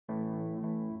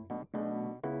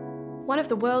One of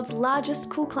the world's largest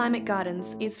cool climate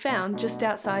gardens is found just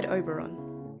outside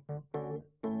Oberon.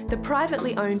 The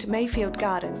privately owned Mayfield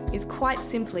Garden is quite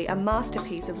simply a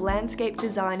masterpiece of landscape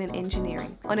design and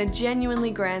engineering on a genuinely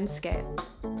grand scale.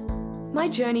 My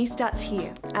journey starts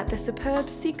here at the superb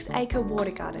 6-acre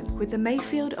water garden with the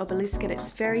Mayfield obelisk at its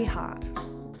very heart.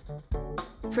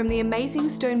 From the amazing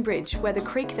stone bridge where the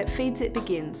creek that feeds it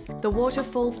begins, the water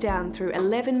falls down through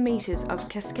 11 metres of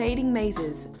cascading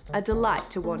mazes, a delight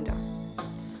to wander.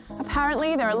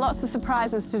 Apparently there are lots of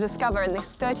surprises to discover in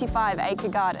this 35-acre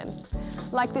garden,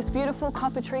 like this beautiful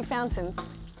copper tree fountain.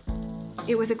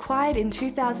 It was acquired in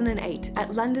 2008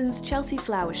 at London's Chelsea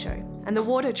Flower Show, and the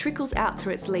water trickles out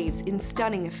through its leaves in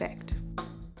stunning effect.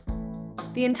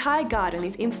 The entire garden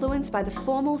is influenced by the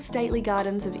formal stately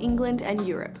gardens of England and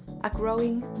Europe, a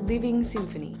growing, living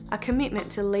symphony, a commitment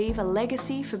to leave a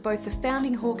legacy for both the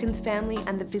founding Hawkins family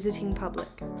and the visiting public.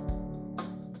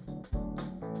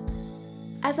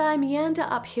 As I meander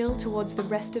uphill towards the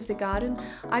rest of the garden,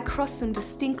 I cross some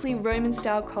distinctly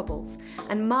Roman-style cobbles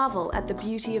and marvel at the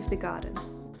beauty of the garden.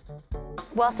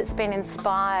 Whilst it's been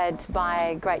inspired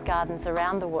by great gardens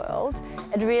around the world,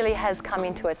 it really has come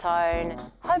into its own.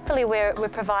 Hopefully we're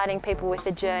providing people with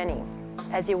a journey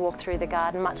as you walk through the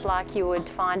garden, much like you would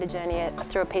find a journey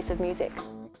through a piece of music.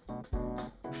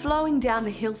 Flowing down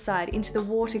the hillside into the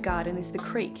water garden is the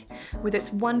creek, with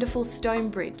its wonderful stone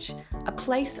bridge, a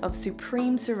place of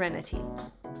supreme serenity.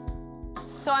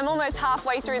 So I'm almost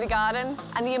halfway through the garden,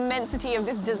 and the immensity of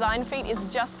this design feat is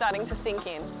just starting to sink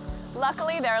in.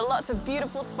 Luckily, there are lots of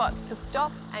beautiful spots to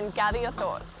stop and gather your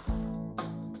thoughts.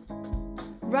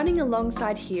 Running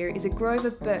alongside here is a grove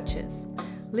of birches.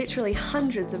 Literally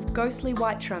hundreds of ghostly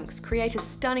white trunks create a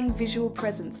stunning visual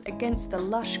presence against the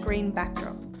lush green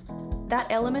backdrop. That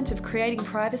element of creating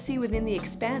privacy within the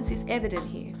expanse is evident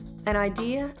here, an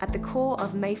idea at the core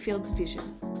of Mayfield's vision.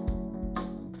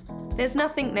 There's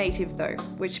nothing native though,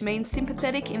 which means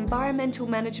sympathetic environmental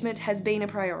management has been a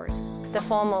priority. The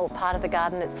formal part of the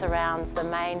garden that surrounds the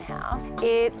main house,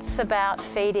 it's about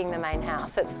feeding the main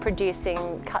house. It's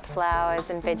producing cut flowers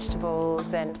and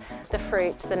vegetables and the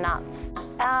fruit, the nuts.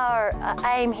 Our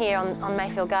aim here on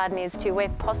Mayfield Garden is to, where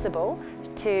possible,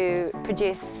 to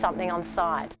produce something on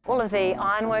site. All of the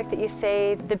ironwork that you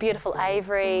see, the beautiful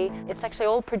aviary, it's actually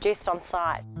all produced on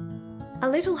site. A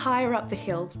little higher up the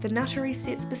hill, the nuttery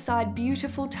sits beside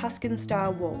beautiful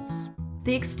Tuscan-style walls.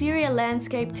 The exterior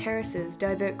landscape terraces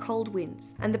divert cold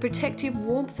winds, and the protective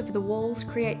warmth of the walls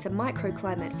creates a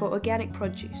microclimate for organic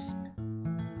produce.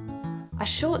 A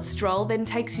short stroll then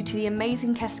takes you to the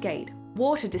amazing cascade.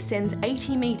 Water descends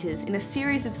 80 metres in a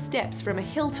series of steps from a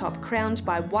hilltop crowned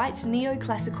by white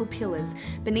neoclassical pillars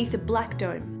beneath a black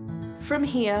dome. From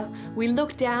here, we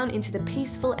look down into the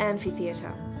peaceful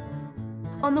amphitheatre.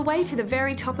 On the way to the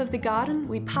very top of the garden,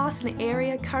 we pass an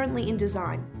area currently in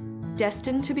design.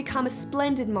 Destined to become a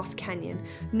splendid moss canyon,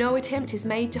 no attempt is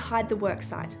made to hide the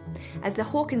worksite, as the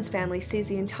Hawkins family sees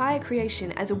the entire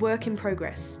creation as a work in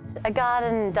progress. A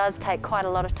garden does take quite a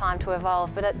lot of time to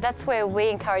evolve, but that's where we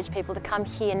encourage people to come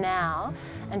here now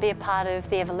and be a part of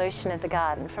the evolution of the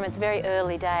garden from its very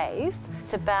early days.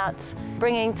 It's about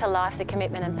bringing to life the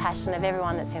commitment and passion of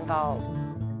everyone that's involved.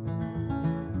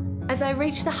 As I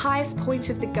reach the highest point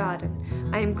of the garden,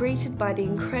 I am greeted by the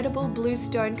incredible blue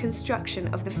stone construction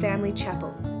of the family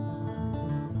chapel.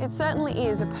 It certainly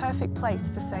is a perfect place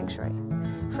for sanctuary.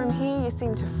 From here you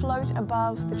seem to float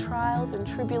above the trials and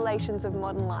tribulations of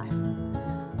modern life.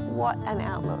 What an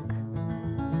outlook.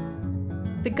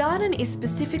 The garden is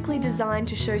specifically designed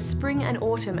to show spring and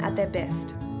autumn at their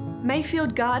best.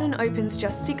 Mayfield Garden opens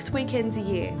just 6 weekends a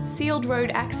year. Sealed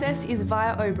road access is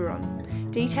via Oberon.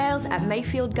 Details at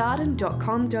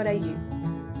mayfieldgarden.com.au.